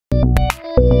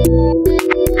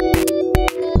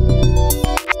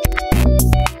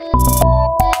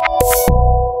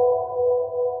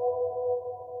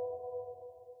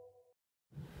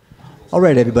All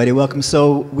right, everybody, welcome.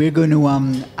 So we're going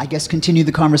to, I guess, continue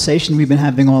the conversation we've been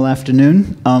having all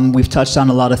afternoon. We've touched on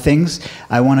a lot of things.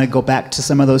 I want to go back to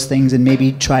some of those things and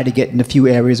maybe try to get in a few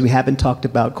areas we haven't talked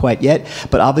about quite yet.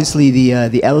 But obviously,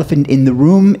 the elephant in the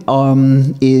room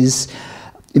is,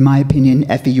 in my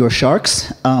opinion, effie your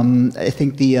sharks. I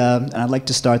think and I'd like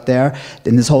to start there,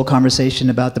 in this whole conversation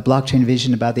about the blockchain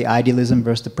vision, about the idealism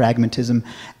versus the pragmatism,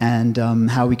 and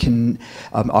how we can,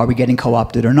 are we getting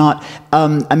co-opted or not?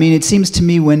 I mean, it seems to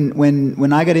me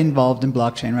when I got involved in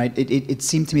blockchain, right, it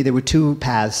seemed to me there were two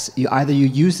paths. Either you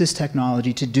use this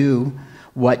technology to do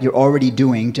what you're already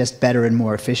doing, just better and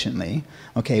more efficiently,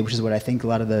 okay, which is what I think a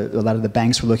lot of the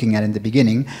banks were looking at in the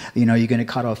beginning. You know, you're going to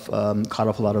cut off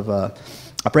a lot of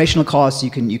operational costs. You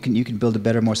can build a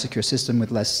better, more secure system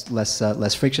with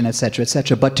less friction, et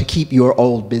cetera, but to keep your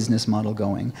old business model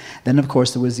going. Then, of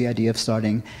course, there was the idea of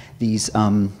starting these,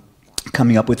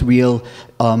 coming up with real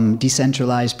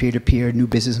decentralized peer-to-peer new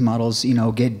business models. You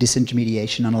know, get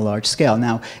disintermediation on a large scale.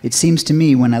 Now, it seems to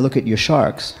me when I look at your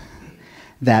sharks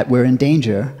that we're in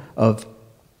danger of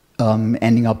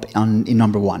ending up in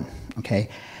number one. Okay,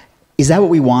 is that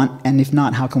what we want? And if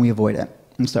not, how can we avoid it?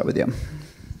 I'll start with you.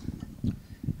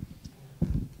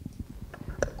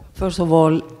 First of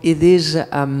all, it is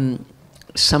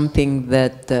something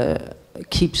that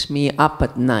keeps me up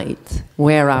at night.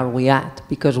 Where are we at?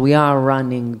 Because we are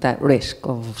running that risk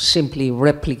of simply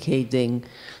replicating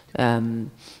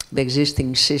the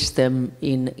existing system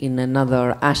in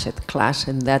another asset class,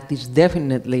 and that is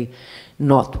definitely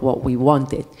not what we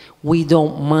wanted. We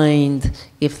don't mind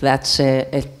if that's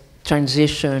a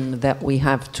transition that we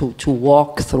have to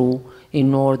walk through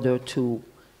in order to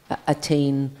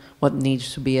attain what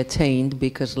needs to be attained,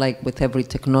 because like with every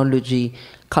technology,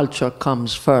 culture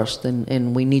comes first,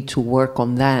 and we need to work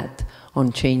on that,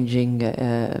 on changing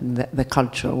the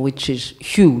culture, which is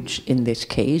huge in this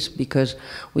case, because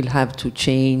we'll have to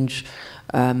change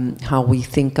how we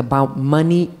think about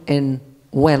money and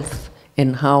wealth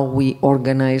and how we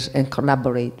organize and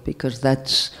collaborate, because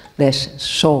that's less.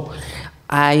 So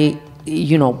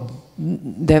you know,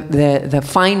 the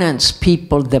finance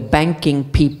people, the banking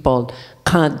people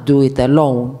can't do it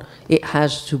alone. It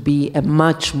has to be a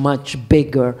much, much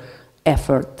bigger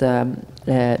effort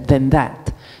than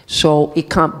that. So it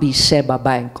can't be SEBA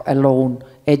Bank alone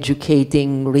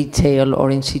educating retail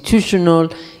or institutional.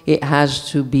 It has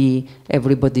to be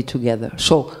everybody together.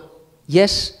 So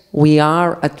yes, we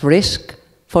are at risk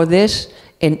for this,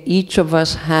 and each of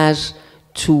us has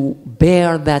to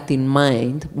bear that in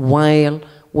mind while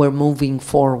we're moving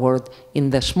forward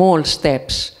in the small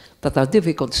steps that are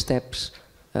difficult steps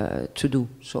to do.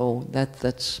 So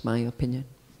that's my opinion.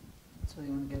 So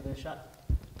you want to give it a shot?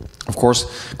 Of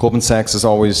course, Goldman Sachs is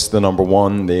always the number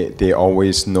one. They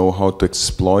always know how to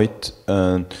exploit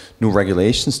new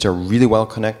regulations. They're really well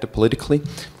connected politically,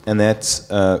 and that's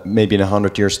maybe in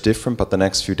 100 years different, but the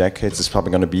next few decades is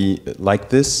probably going to be like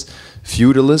this.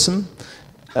 Feudalism.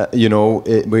 You know,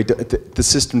 the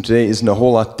system today isn't a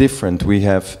whole lot different. We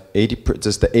have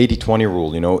just the 80-20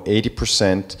 rule. You know,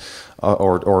 80%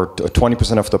 or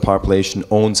 20% of the population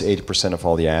owns 80% of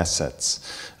all the assets.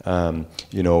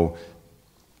 You know,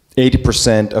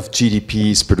 80% of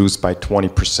GDP is produced by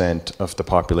 20% of the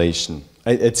population.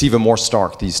 It's even more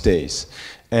stark these days.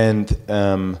 And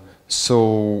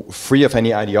so, free of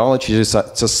any ideology, there's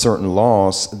just certain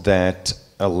laws that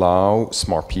allow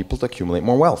smart people to accumulate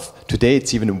more wealth. Today,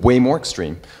 it's even way more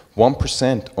extreme.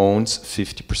 1% owns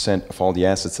 50% of all the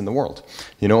assets in the world.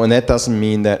 You know, and that doesn't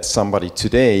mean that somebody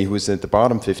today who's at the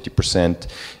bottom 50%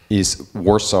 is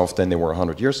worse off than they were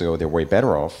 100 years ago. They're way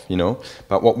better off, you know.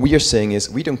 But what we are saying is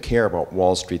we don't care about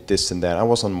Wall Street, this and that. I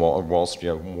was on Wall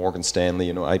Street, Morgan Stanley,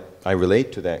 you know, I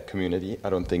relate to that community. I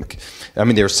don't think, I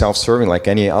mean, they're self-serving like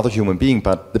any other human being,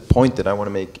 but the point that I want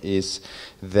to make is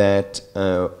that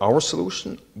our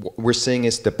solution, we're saying,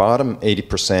 is the bottom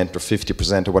 80% or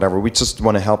 50% or whatever. We just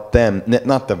want to help them,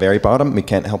 not the very bottom, we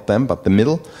can't help them, but the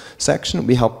middle section,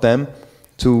 we help them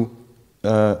to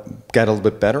get a little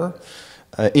bit better,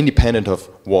 independent of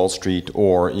Wall Street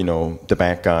or, you know, the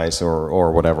bad guys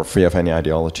or whatever, free of any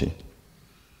ideology.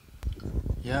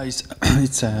 Yeah,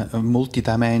 it's a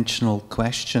multidimensional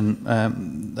question.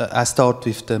 I start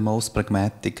with the most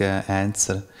pragmatic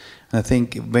answer. I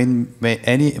think when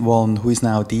anyone who is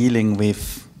now dealing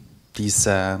with these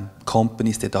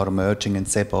companies that are emerging, and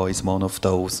SEBA is one of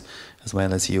those, as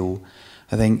well as you,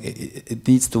 I think it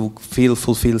needs to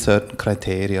fulfill certain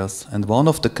criteria. And one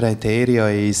of the criteria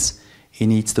is it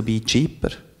needs to be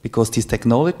cheaper, because this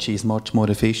technology is much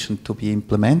more efficient to be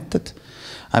implemented.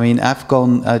 I mean,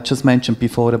 I just mentioned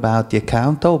before about the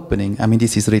account opening. I mean,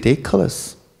 this is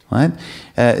ridiculous. right?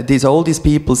 There's all these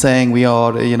people saying we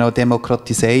are,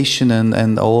 democratization and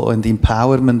the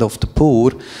empowerment of the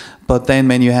poor, but then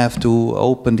when you have to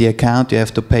open the account, you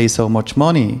have to pay so much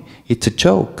money. It's a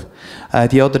joke.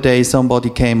 The other day, somebody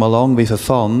came along with a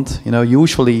fund.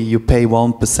 Usually you pay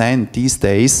 1% these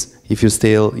days. If you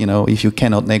still, if you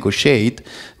cannot negotiate,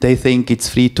 they think it's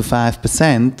 3 to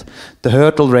 5%. The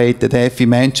hurdle rate that Effie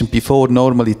mentioned before,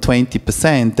 normally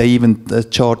 20%, they even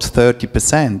charge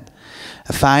 30%.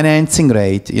 A financing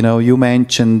rate, you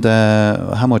mentioned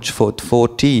how much for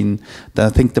 14. I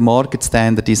think the market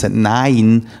standard is at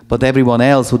 9, but everyone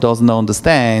else who doesn't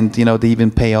understand, they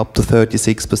even pay up to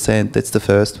 36%. That's the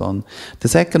first one. The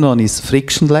second one is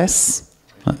frictionless.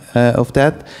 Of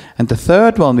that. And the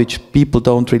third one, which people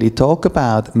don't really talk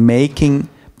about, making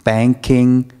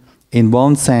banking in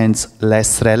one sense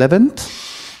less relevant,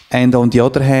 and on the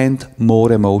other hand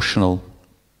more emotional.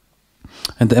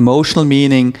 And emotional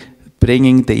meaning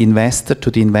bringing the investor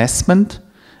to the investment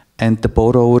and the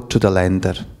borrower to the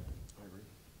lender.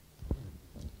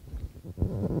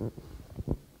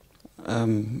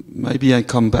 Maybe I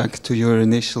come back to your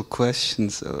initial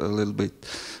questions a little bit.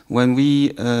 When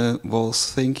we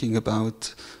was thinking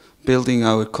about building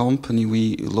our company,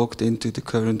 we looked into the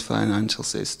current financial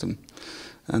system.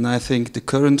 And I think the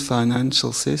current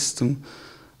financial system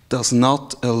does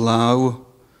not allow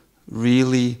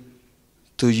really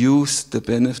to use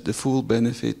the full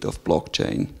benefit of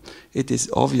blockchain. It is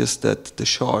obvious that the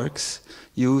sharks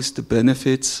use the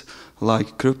benefits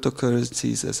like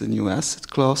cryptocurrencies as a new asset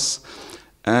class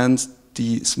and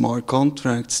the smart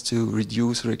contracts to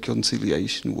reduce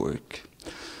reconciliation work.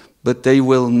 But they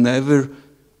will never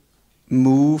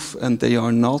move, and they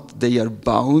are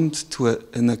bound to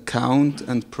an account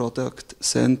and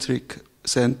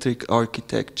product-centric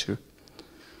architecture.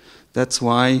 That's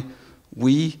why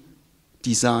we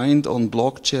designed on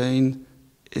blockchain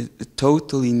a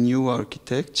totally new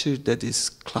architecture that is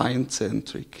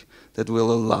client-centric, that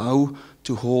will allow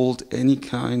to hold any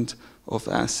kind of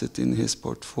asset in his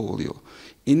portfolio,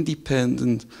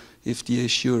 independent if the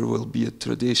issuer will be a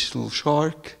traditional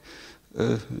shark,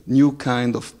 a new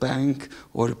kind of bank,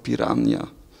 or a piranha.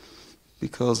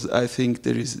 Because I think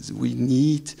we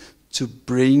need to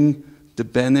bring the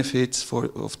benefits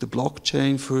of the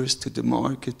blockchain first to the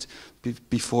market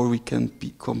before we can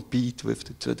compete with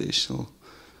the traditional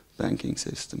banking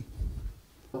system.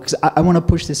 Because I want to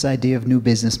push this idea of new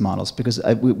business models, because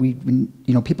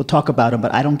people talk about them,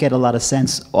 but I don't get a lot of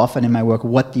sense often in my work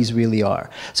what these really are.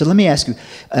 So let me ask you,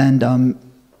 and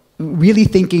really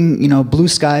thinking, blue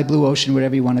sky, blue ocean,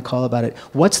 whatever you want to call about it,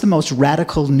 what's the most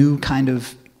radical new kind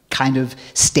of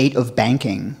state of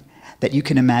banking that you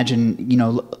can imagine,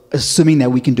 assuming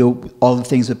that we can do all the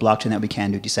things with blockchain that we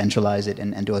can do, decentralize it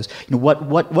and do this,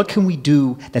 what can we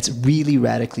do that's really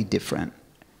radically different?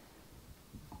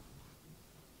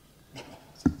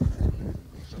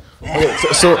 Okay,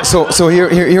 so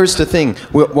here's the thing.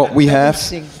 What we have.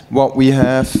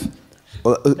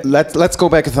 Let's go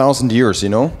back 1,000 years.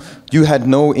 You had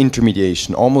no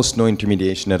intermediation, almost no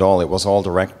intermediation at all. It was all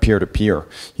direct, peer to peer.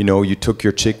 You took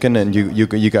your chicken and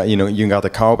you got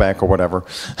the cow back or whatever,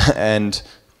 and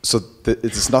so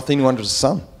it's nothing new under the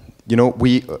sun.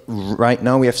 Right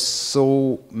now we have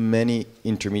so many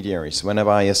intermediaries. When I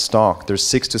buy a stock, there's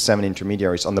 6 to 7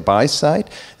 intermediaries on the buy side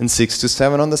and 6 to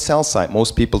 7 on the sell side.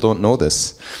 Most people don't know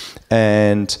this,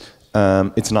 and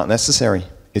it's not necessary.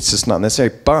 It's just not necessary.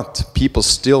 But people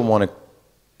still want to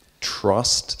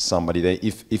trust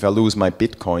somebody. If I lose my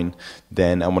Bitcoin,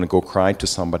 then I want to go cry to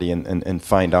somebody and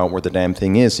find out where the damn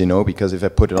thing is. Because if I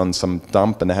put it on some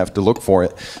dump and I have to look for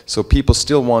it, so people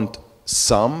still want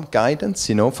some guidance,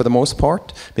 for the most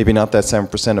part. Maybe not that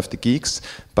 7% of the geeks,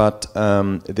 but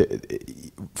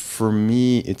for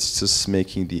me, it's just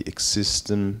making the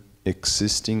existing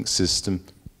system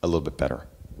a little bit better.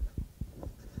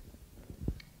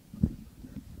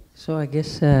 So I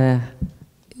guess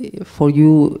for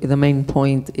you, the main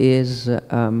point is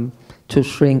to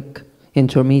shrink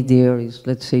intermediaries,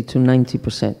 let's say, to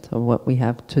 90% of what we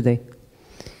have today.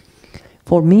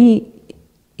 For me,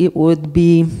 it would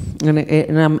be,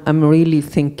 and I'm really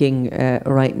thinking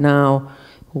right now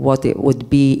what it would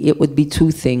be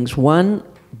two things. One,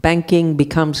 banking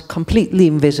becomes completely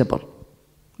invisible.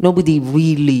 Nobody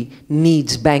really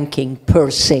needs banking per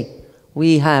se.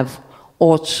 We have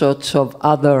all sorts of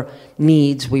other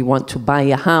needs. We want to buy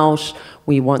a house,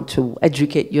 we want to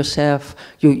educate yourself,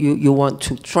 you want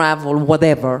to travel,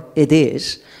 whatever it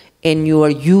is, and you are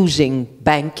using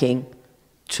banking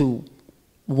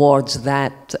towards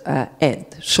that end.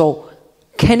 So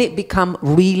can it become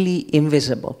really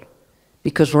invisible?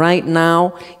 Because right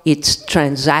now it's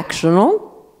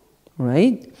transactional,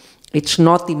 right? It's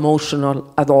not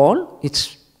emotional at all.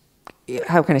 It's,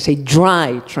 how can I say,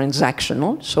 dry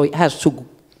transactional. So it has to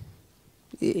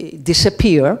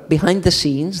disappear behind the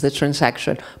scenes, the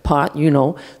transaction part, you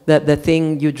know, the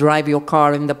thing you drive your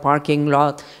car in the parking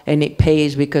lot and it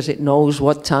pays because it knows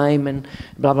what time and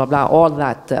blah, blah, blah, all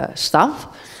that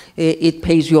stuff. It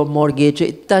pays your mortgage.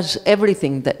 It does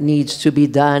everything that needs to be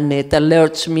done. It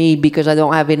alerts me because I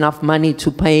don't have enough money to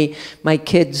pay my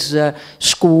kid's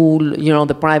school, you know,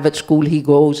 the private school he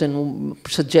goes, and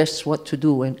suggests what to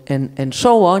do and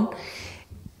so on.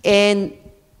 And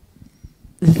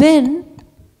then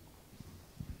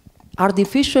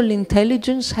artificial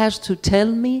intelligence has to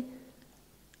tell me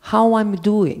how I'm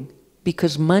doing,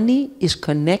 because money is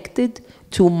connected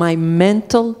to my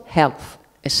mental health,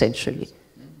 essentially,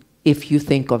 if you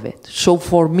think of it. So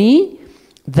for me,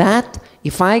 that,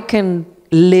 if I can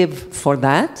live for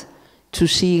that, to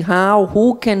see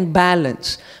who can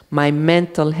balance my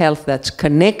mental health that's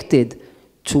connected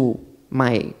to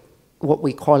my, what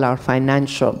we call our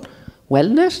financial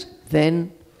wellness,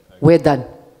 then we're done.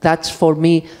 That's for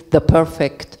me the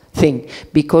perfect thing,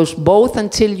 because both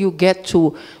until you get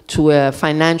to a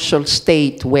financial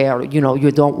state where, you know,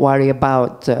 you don't worry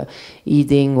about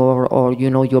eating or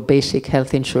you know, your basic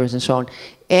health insurance and so on,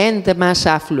 and the mass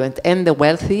affluent and the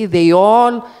wealthy, they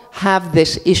all have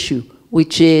this issue,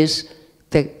 which is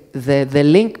the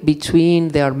link between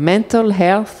their mental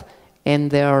health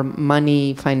and their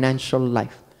money financial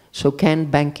life. So can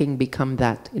banking become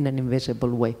that in an invisible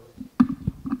way?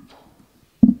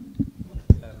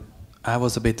 I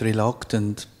was a bit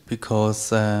reluctant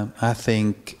because I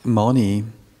think money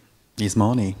is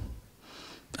money.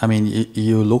 I mean,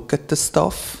 you look at the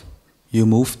stuff, you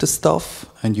move the stuff,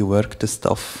 and you work the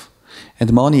stuff.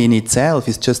 And money in itself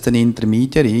is just an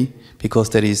intermediary,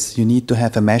 because you need to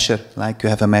have a measure. Like you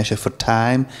have a measure for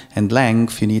time and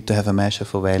length, you need to have a measure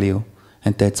for value.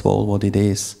 And that's all what it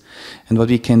is. And what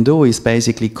we can do is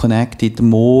basically connect it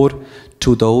more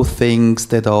to those things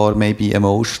that are maybe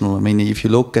emotional. I mean, if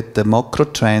you look at the macro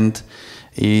trend,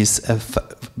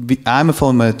 I'm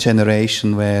from a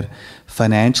generation where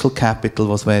financial capital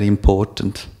was very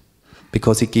important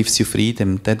because it gives you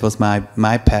freedom. That was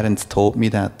my parents taught me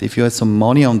that. If you have some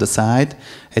money on the side,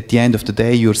 at the end of the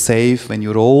day, you're safe when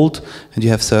you're old and you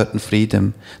have certain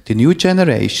freedom. The new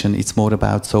generation, it's more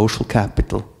about social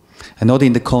capital. And not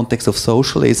in the context of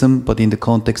socialism, but in the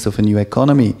context of a new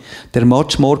economy. They're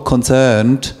much more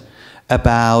concerned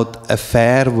about a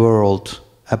fair world,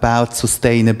 about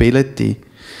sustainability.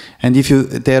 And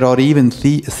there are even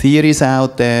theories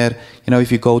out there, you know,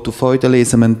 if you go to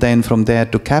feudalism and then from there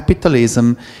to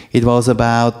capitalism, it was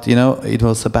about, you know,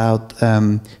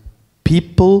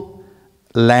 people,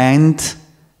 land,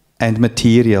 and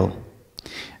material.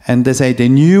 And they say the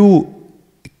new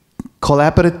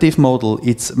collaborative model,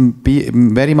 it's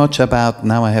very much about,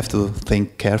 now I have to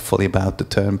think carefully about the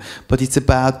term, but it's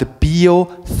about the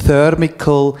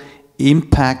biothermical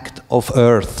impact of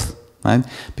Earth, right?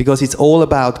 Because it's all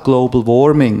about global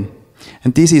warming.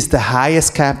 And this is the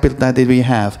highest capital that we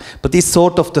have. But it's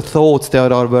sort of the thoughts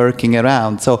that are working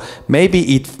around. So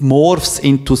maybe it morphs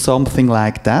into something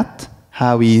like that,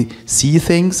 how we see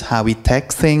things, how we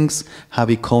tax things, how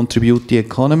we contribute the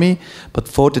economy. But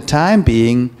for the time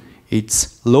being,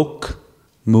 it's look,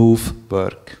 move,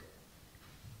 work.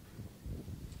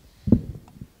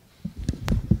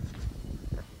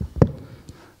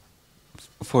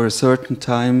 For a certain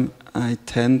time, I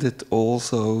tended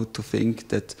also to think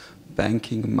that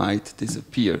banking might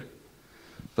disappear.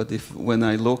 But when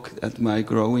I look at my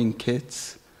growing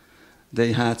kids,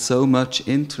 they had so much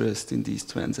interest in these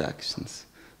transactions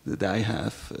that I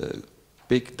have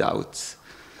big doubts.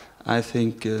 I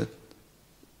think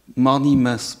money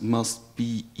must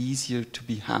be easier to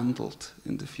be handled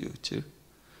in the future.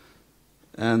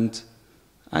 And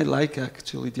I like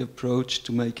actually the approach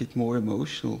to make it more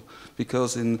emotional,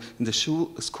 because in the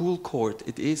school court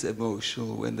it is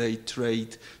emotional when they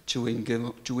trade chewing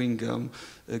gum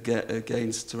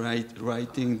against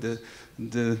writing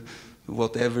the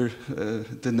whatever,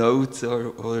 the notes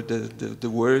or the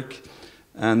work.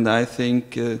 And I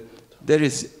think there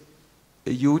is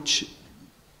a huge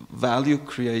value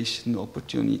creation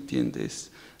opportunity in this.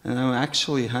 And I'm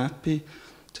actually happy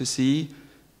to see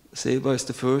SEBA is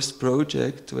the first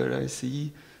project where I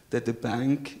see that the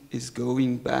bank is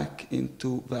going back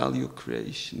into value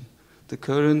creation. The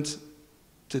current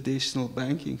traditional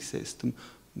banking system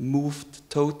moved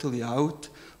totally out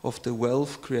of the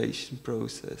wealth creation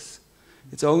process.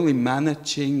 It's only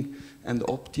managing and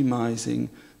optimizing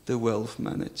the wealth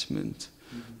management.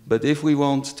 But if we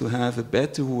want to have a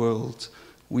better world,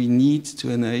 we need to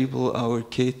enable our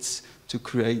kids to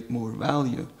create more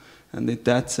value. And in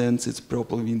that sense, it's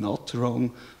probably not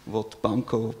wrong what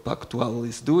Banco Pactual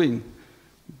is doing,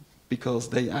 because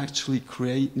they actually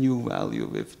create new value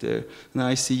with their, and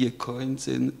I see a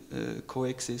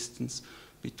coexistence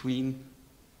between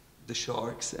the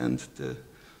sharks and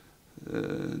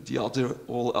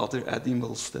all other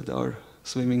animals that are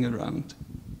swimming around.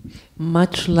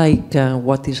 Much like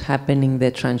what is happening,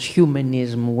 the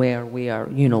transhumanism, where we are,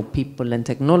 people and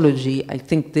technology, I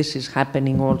think this is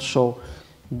happening also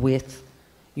with,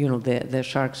 the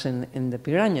sharks and the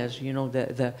piranhas.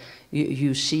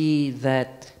 You see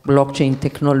that blockchain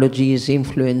technology is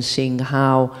influencing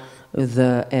how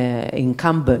the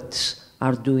incumbents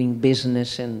are doing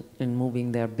business and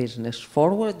moving their business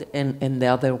forward, and the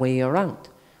other way around.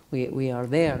 We are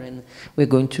there, and we're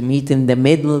going to meet in the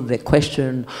middle. The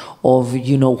question of,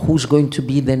 who's going to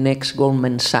be the next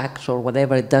Goldman Sachs or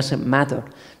whatever, it doesn't matter.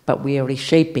 But we are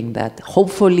reshaping that.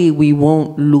 Hopefully we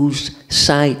won't lose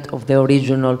sight of the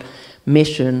original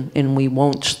mission, and we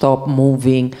won't stop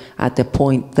moving at a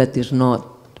point that is not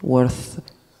worth,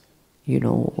 a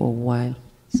while.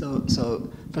 So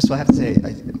first of all, I have to say,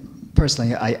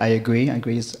 personally, I agree. I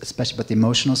agree, especially about the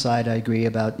emotional side. I agree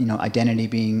about identity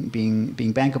being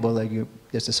bankable.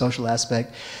 There's a social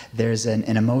aspect, there's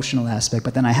an emotional aspect.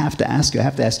 But then I have to ask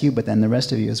you, but then the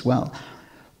rest of you as well.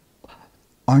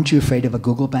 Aren't you afraid of a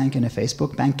Google bank and a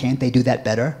Facebook bank? Can't they do that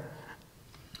better?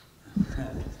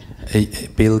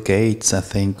 Bill Gates, I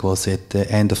think, was at the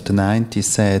end of the 90s,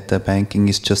 said that banking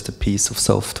is just a piece of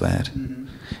software. Mm-hmm.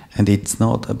 And it's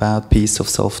not about piece of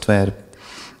software.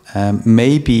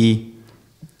 Maybe,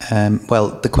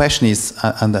 the question is,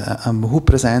 who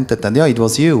presented that? Yeah, it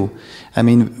was you. I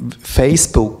mean,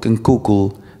 Facebook and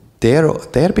Google,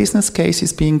 their business case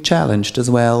is being challenged as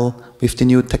well with the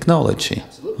new technology.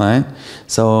 Absolutely. Right?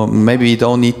 So maybe we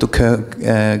don't need to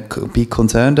be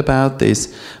concerned about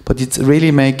this, but it's really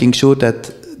making sure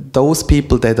that those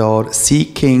people that are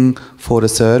seeking for a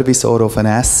service or of an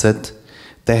asset,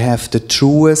 they have the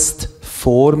truest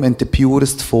form and the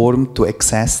purest form to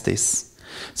access this.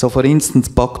 So for instance,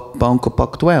 Banco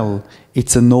Pactual,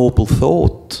 it's a noble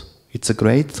thought, it's a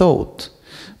great thought,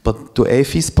 but to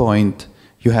Effie's point,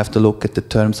 you have to look at the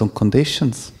terms and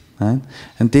conditions, right?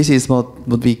 And this is what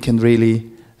we can really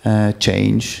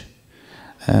change.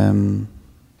 But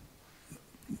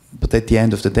at the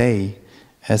end of the day,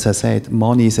 as I said,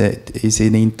 money is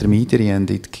an intermediary,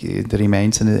 and it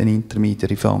remains an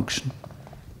intermediary function.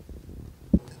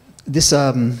 This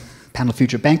panel,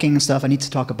 future banking and stuff, I need to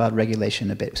talk about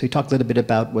regulation a bit. So we talked a little bit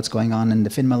about what's going on in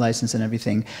the FINMA license and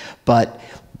everything, but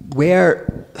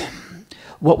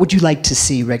what would you like to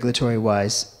see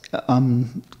regulatory-wise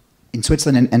in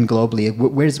Switzerland and globally?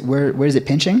 Where is it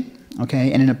pinching?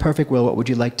 Okay, and in a perfect world, what would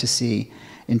you like to see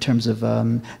in terms of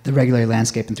the regulatory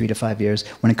landscape in 3 to 5 years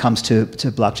when it comes to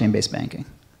blockchain-based banking?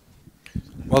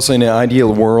 Well, so in an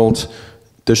ideal world,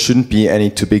 there shouldn't be any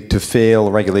too big to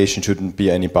fail. Regulation shouldn't be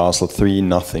any Basel III,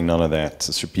 nothing, none of that.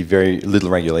 There should be very little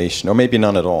regulation, or maybe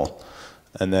none at all.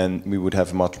 And then we would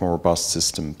have a much more robust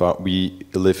system. But we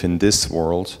live in this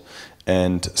world,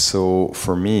 and so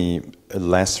for me,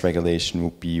 less regulation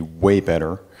would be way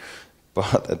better.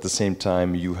 But at the same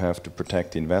time, you have to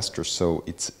protect the investors, so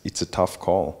it's a tough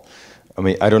call. I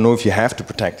mean, I don't know if you have to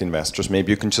protect investors.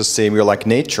 Maybe you can just say we're like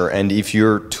nature, and if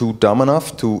you're too dumb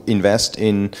enough to invest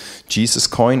in Jesus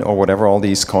coin or whatever all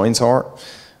these coins are,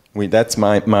 that's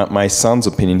my son's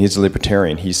opinion. He's a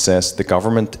libertarian. He says the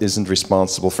government isn't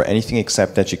responsible for anything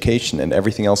except education, and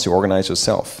everything else you organize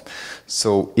yourself.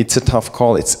 So it's a tough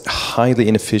call. It's highly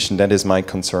inefficient. That is my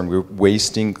concern. We're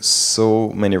wasting so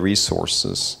many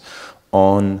resources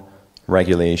on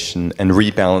regulation and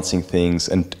rebalancing things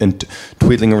and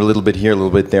twiddling a little bit here, a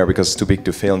little bit there because it's too big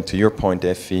to fail. And to your point,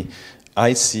 Effie,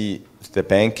 I see the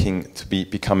banking to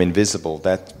become invisible.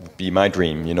 That would be my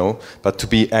dream, but to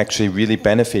be actually really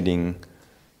benefiting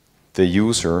the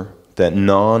user, that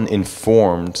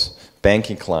non-informed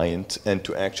banking client, and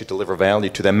to actually deliver value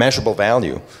to them, measurable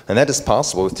value. And that is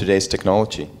possible with today's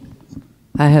technology.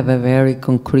 I have a very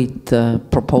concrete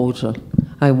proposal.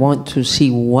 I want to see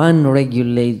one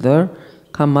regulator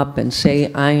come up and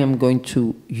say, I am going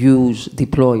to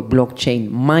deploy blockchain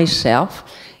myself,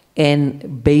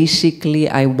 and basically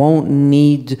I won't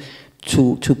need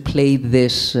to play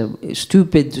this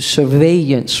stupid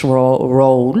surveillance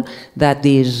role that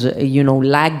is,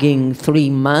 lagging 3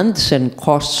 months and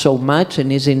costs so much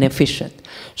and is inefficient.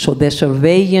 So the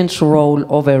surveillance role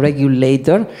of a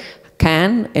regulator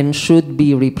can and should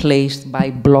be replaced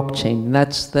by blockchain.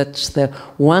 That's the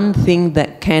one thing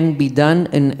that can be done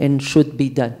and should be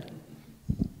done.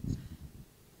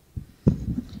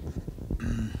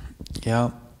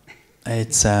 Yeah,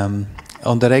 it's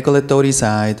On the regulatory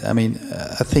side, I mean,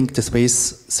 I think the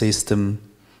Swiss system,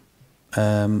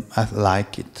 I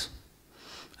like it.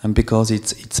 And because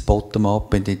it's bottom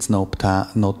up and it's not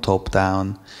top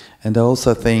down. And I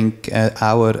also think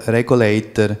our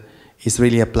regulator is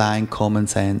really applying common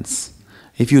sense.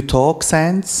 If you talk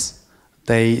sense,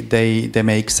 they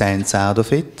make sense out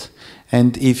of it.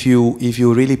 And if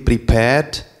you're really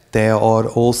prepared, they are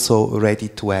also ready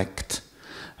to act.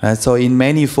 So in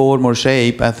many form or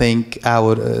shape, I think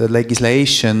our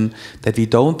legislation that we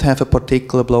don't have a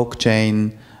particular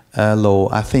blockchain law,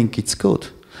 I think it's good.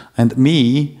 And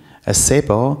me, as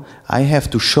SEBA, I have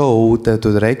to show to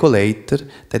the regulator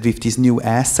that with this new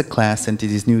asset class and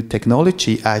this new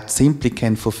technology, I simply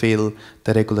can fulfill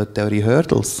the regulatory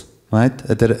hurdles, right?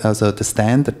 The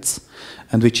standards,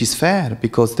 and which is fair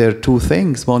because there are two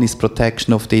things. One is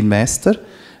protection of the investor,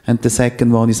 and the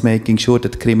second one is making sure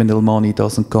that criminal money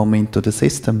doesn't come into the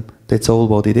system. That's all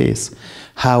what it is.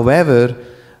 However,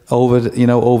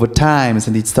 over times,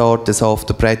 and it started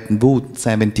after Bretton Woods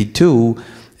 72.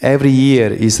 Every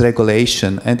year is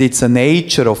regulation, and it's a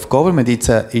nature of government. It's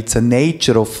a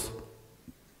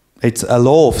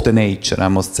law of the nature, I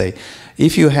must say.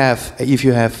 If you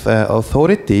have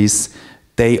authorities,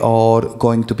 they are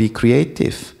going to be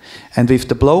creative. And with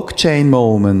the blockchain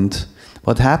moment,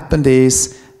 what happened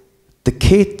is the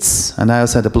kids, and I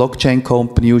also had a blockchain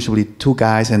company, usually two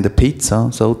guys and a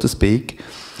pizza, so to speak.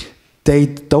 They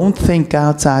don't think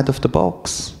outside of the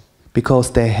box because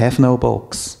they have no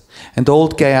box. And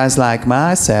old guys like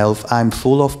myself, I'm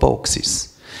full of boxes.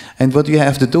 And what you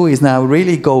have to do is now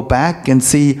really go back and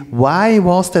see why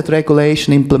was that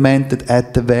regulation implemented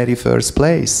at the very first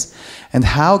place? And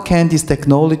how can this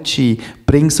technology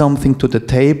bring something to the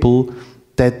table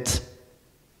that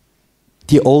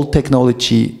the old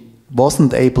technology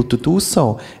wasn't able to do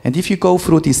so? And if you go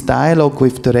through this dialogue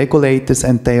with the regulators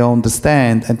and they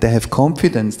understand and they have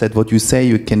confidence that what you say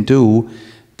you can do,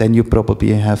 then you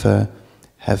probably have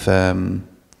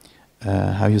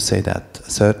how you say that,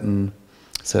 certain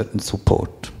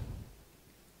support.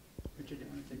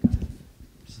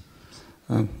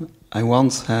 I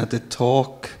once had a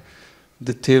talk,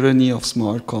 The Tyranny of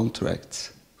Smart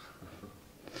Contracts.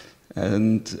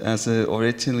 And as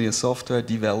originally a software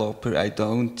developer, I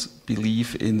don't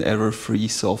believe in error-free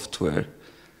software.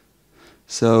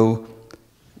 So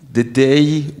the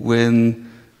day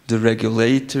when the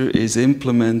regulator is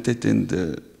implemented in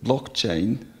the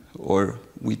blockchain, or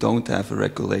we don't have a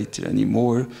regulator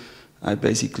anymore, I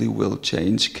basically will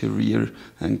change career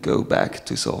and go back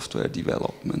to software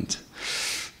development.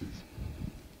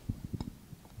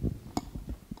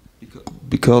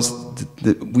 Because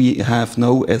we have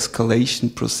no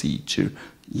escalation procedure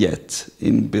yet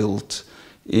inbuilt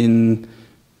in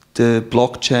the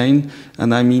blockchain.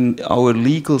 And I mean, our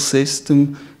legal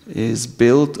system is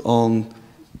built on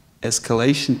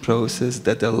escalation process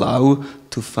that allow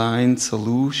to find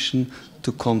solution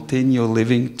to continue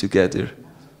living together.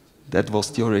 That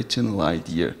was the original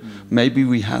idea. Maybe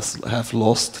we have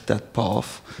lost that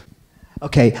path.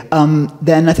 Okay,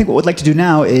 then I think what we'd like to do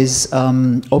now is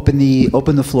open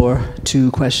the floor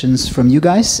to questions from you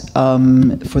guys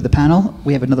for the panel.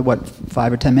 We have another,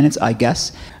 5 or 10 minutes, I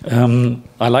guess.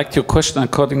 I liked your question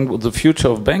according to the future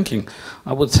of banking.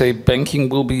 I would say banking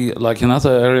will be like in other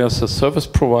areas a service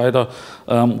provider,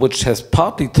 which has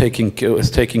partly taking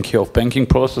care of banking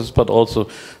process, but also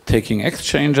taking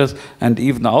exchanges. And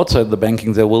even outside the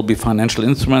banking, there will be financial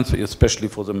instruments, especially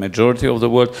for the majority of the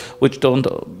world, which don't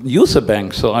use a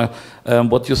bank. So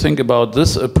what do you think about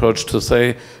this approach to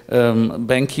say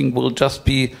banking will just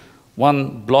be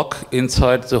one block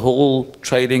inside the whole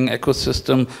trading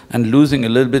ecosystem and losing a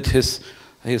little bit his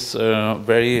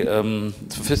very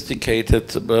sophisticated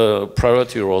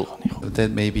priority role?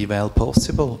 That may be well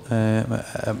possible.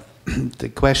 The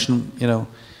question,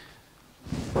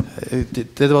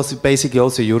 that was basically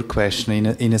also your question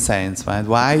in a sense, right?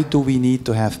 Why do we need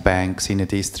to have banks in a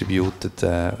distributed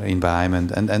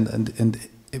environment? And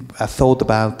I thought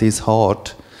about this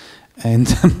hard, and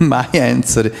my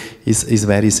answer is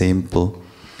very simple.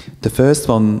 The first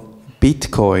one,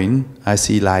 Bitcoin, I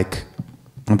see like,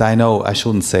 and I know I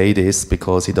shouldn't say this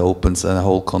because it opens a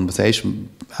whole conversation.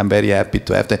 I'm very happy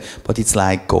to have that, but it's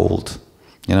like gold,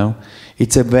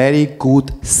 It's a very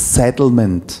good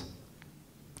settlement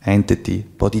entity,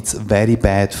 but it's very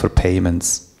bad for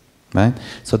payments, right?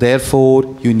 So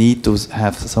therefore, you need to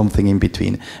have something in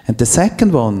between. And the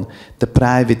second one, the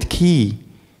private key,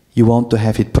 you want to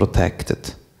have it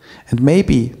protected. And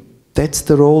maybe that's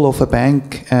the role of a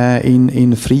bank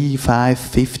in 3, 5,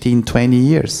 15, 20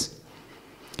 years.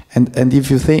 And if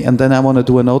you think, and then I want to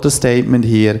do another statement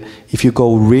here. If you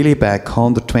go really back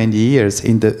 120 years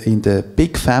in the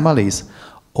big families,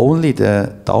 only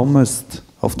the dumbest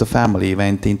of the family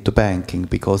went into banking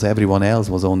because everyone else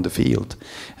was on the field,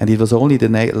 and it was only the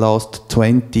last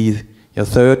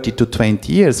 30 to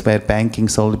 20 years where banking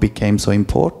suddenly became so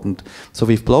important. So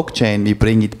with blockchain, we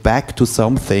bring it back to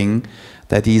something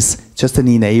that is just an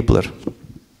enabler,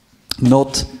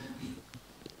 not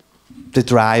the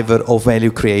driver of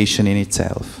value creation in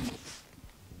itself.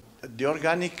 The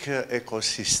organic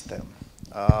ecosystem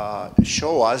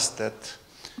show us that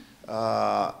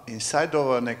inside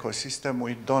of an ecosystem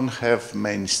we don't have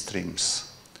mainstreams.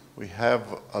 We have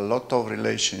a lot of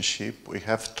relationship, we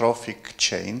have trophic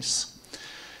chains,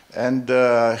 and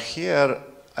here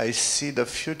I see the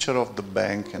future of the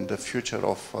bank and the future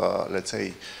of, let's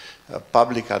say,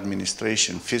 public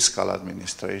administration, fiscal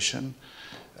administration.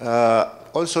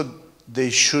 Also, they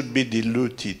should be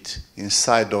diluted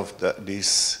inside of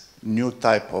this new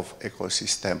type of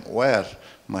ecosystem where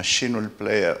machine will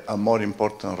play a more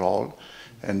important role,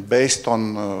 and based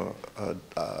on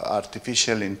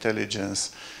artificial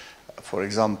intelligence, for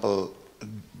example,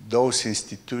 those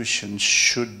institutions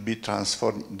should be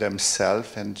transformed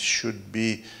themselves and should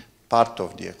be part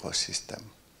of the ecosystem.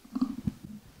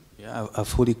 Yeah, I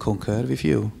fully concur with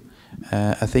you.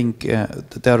 I think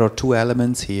there are two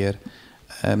elements here.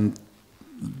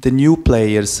 The new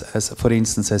players, as for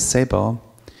instance as SEBA,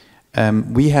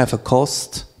 we have a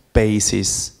cost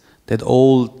basis that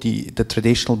all the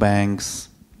traditional banks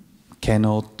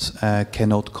cannot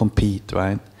compete,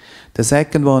 right? The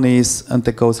second one is, and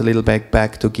that goes a little bit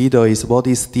back to Guido, is what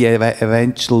is the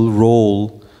eventual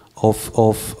role of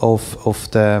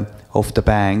the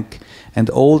bank, and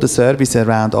all the service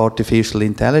around artificial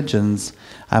intelligence.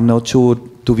 I'm not sure,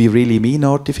 do we really mean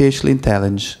artificial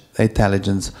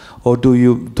intelligence, or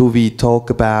do we talk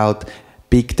about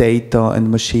big data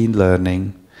and machine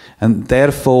learning? And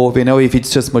therefore, we know if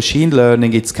it's just machine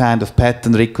learning, it's kind of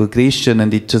pattern recognition,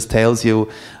 and it just tells you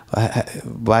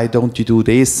why don't you do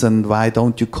this, and why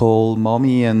don't you call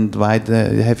mommy, and why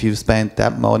have you spent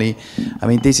that money? I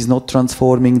mean, this is not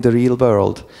transforming the real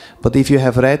world. But if you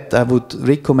have read, I would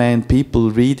recommend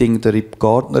people reading the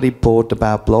Gartner report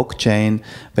about blockchain,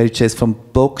 where it says from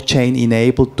blockchain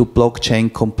enabled to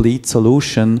blockchain complete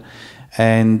solution,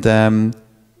 and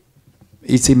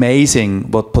it's amazing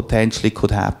what potentially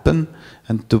could happen.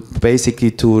 And to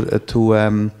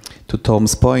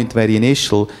Tom's point, very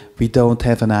initial, we don't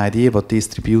have an idea what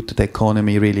distributed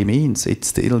economy really means. It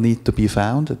still needs to be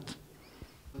founded.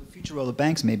 The future role of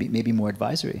banks may be more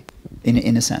advisory,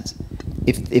 in a sense,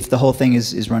 if the whole thing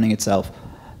is running itself.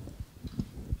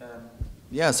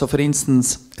 Yeah, so for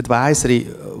instance, advisory,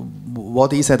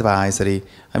 what is advisory?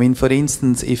 I mean, for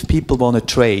instance, if people want to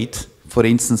trade, for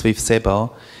instance with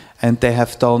SEBA, and they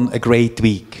have done a great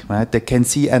week, right? They can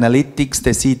see analytics,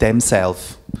 they see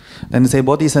themselves. Then they say,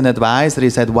 what is an advisor? He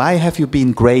said, why have you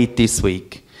been great this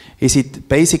week? Is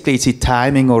it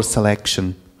timing or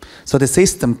selection? So the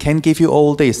system can give you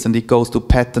all this, and it goes to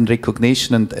pattern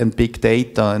recognition and big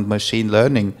data and machine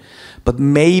learning. But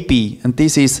maybe, and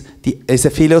this is a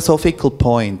philosophical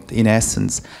point in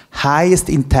essence, highest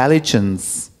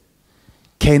intelligence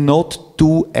cannot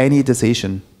do any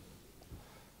decision.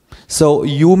 So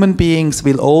human beings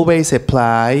will always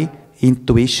apply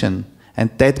intuition, and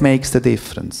that makes the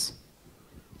difference.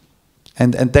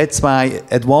 And that's why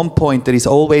at one point there is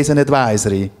always an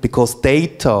advisory, because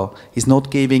data is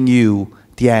not giving you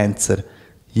the answer.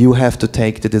 You have to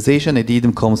take the decision. It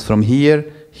either comes from here,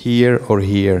 here, or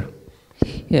here.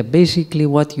 Yeah, basically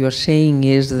what you're saying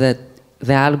is that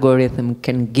the algorithm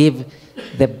can give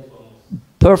the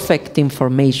perfect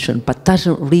information, but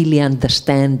doesn't really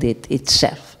understand it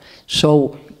itself.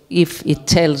 So if it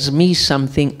tells me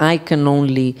something, I can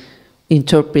only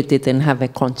interpret it and have a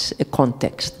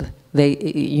context.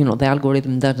 The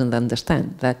algorithm doesn't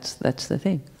understand. That's the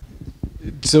thing.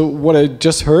 So what I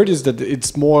just heard is that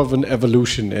it's more of an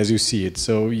evolution as you see it.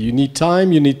 So you need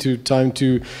time. You need time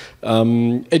to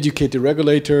educate the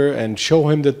regulator and show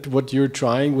him that what you're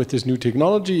trying with this new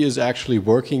technology is actually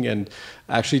working, and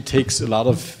actually takes a lot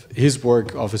of his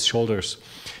work off his shoulders.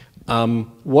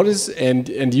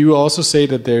 And you also say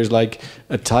that there's like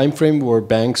a time frame where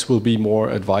banks will be more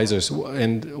advisors.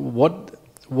 And what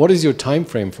is your time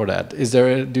frame for that?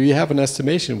 Do you have an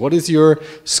estimation? What is your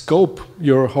scope,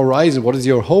 your horizon? What is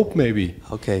your hope, maybe?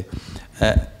 Okay.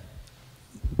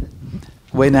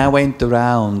 When I went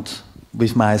around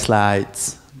with my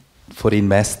slides for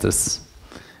investors,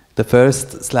 the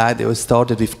first slide was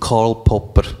started with Karl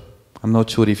Popper. I'm not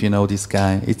sure if you know this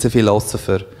guy. It's a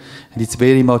philosopher, and it's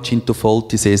very much into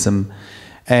faultism.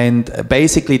 And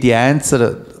basically the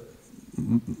answer,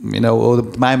 or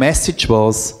my message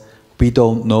was, we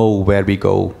don't know where we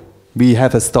go. We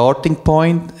have a starting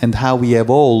point, and how we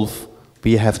evolve,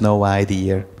 we have no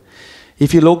idea.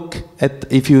 If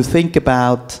you think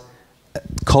about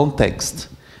context,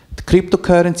 the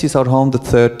cryptocurrencies are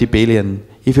 130 billion.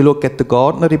 If you look at the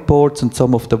Gartner reports and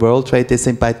some of the world trade, they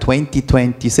say by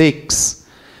 2026,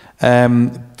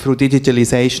 through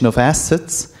digitalization of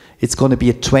assets, it's going to be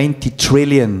a $20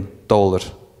 trillion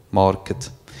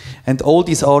market. And all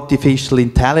this artificial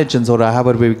intelligence, or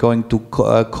however we're going to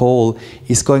call,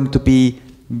 is going to be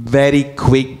very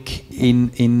quick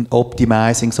in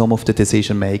optimizing some of the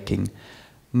decision making.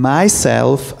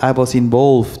 Myself, I was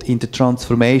involved in the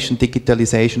transformation,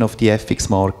 digitalization of the FX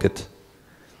market.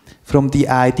 From the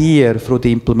idea, through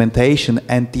the implementation,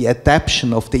 and the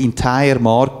adaptation of the entire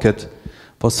market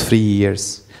was 3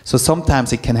 years. So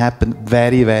sometimes it can happen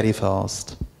very, very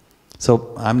fast.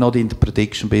 So I'm not in the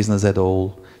prediction business at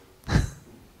all.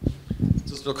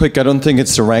 Just real quick, I don't think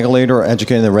it's the regulator,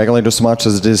 educating the regulator so much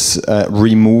as it is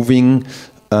removing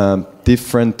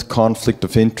different conflict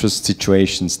of interest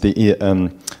situations.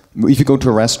 If you go to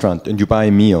a restaurant and you buy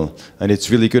a meal and it's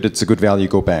really good, it's a good value,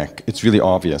 go back. It's really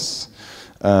obvious.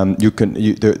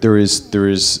 There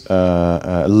is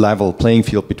a level playing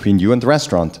field between you and the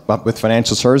restaurant. But with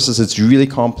financial services, it's really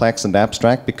complex and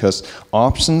abstract because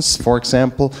options, for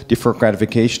example, deferred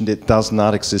gratification, it does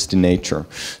not exist in nature.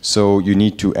 So you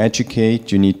need to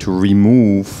educate, you need to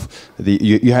remove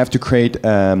you have to create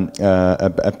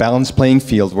a balanced playing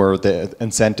field where the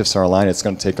incentives are aligned. It's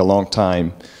going to take a long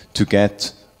time to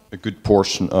get a good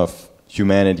portion of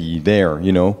humanity there.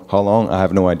 How long? I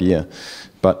have no idea.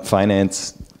 But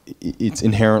finance, it's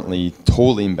inherently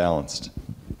totally imbalanced.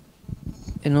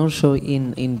 And also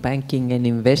in banking and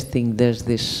investing, there's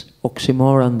this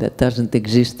oxymoron that doesn't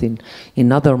exist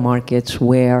in other markets,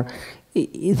 where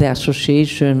the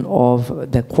association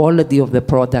of the quality of the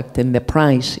product and the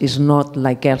price is not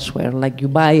like elsewhere. Like you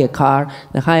buy a car,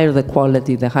 the higher the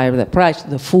quality, the higher the price,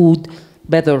 the food,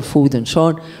 better food and so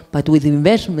on. But with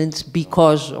investments,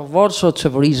 because of all sorts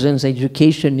of reasons,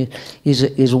 education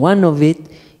is one of it,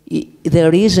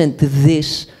 there isn't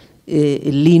this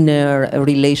linear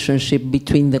relationship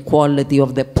between the quality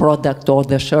of the product or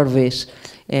the service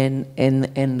and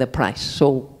the price.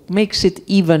 So makes it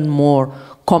even more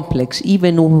complex,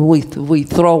 even if we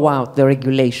throw out the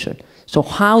regulation. So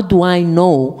how do I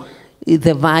know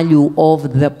the value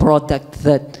of the product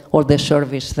or the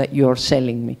service that you're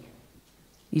selling me?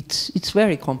 It's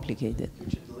very complicated.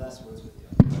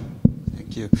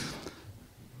 Thank you.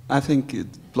 I think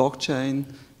blockchain,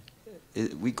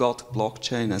 we got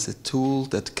blockchain as a tool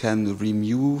that can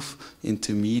remove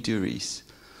intermediaries.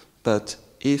 But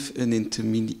if an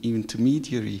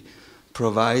intermediary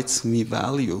provides me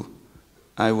value,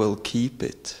 I will keep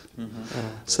it.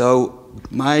 So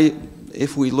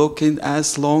if we look in,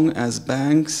 as long as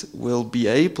banks will be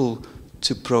able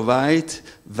to provide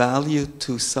value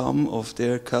to some of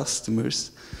their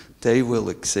customers, they will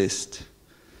exist.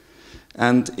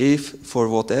 And if, for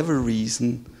whatever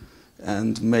reason,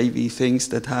 and maybe things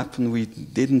that happen we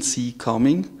didn't see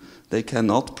coming, they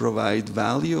cannot provide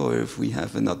value, or if we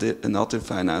have another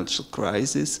financial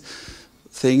crisis,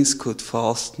 things could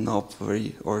fasten up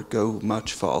or go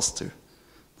much faster.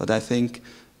 But I think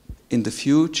in the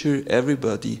future,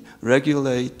 everybody,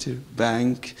 regulator,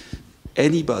 bank,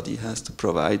 anybody has to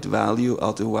provide value,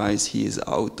 otherwise he is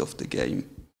out of the game.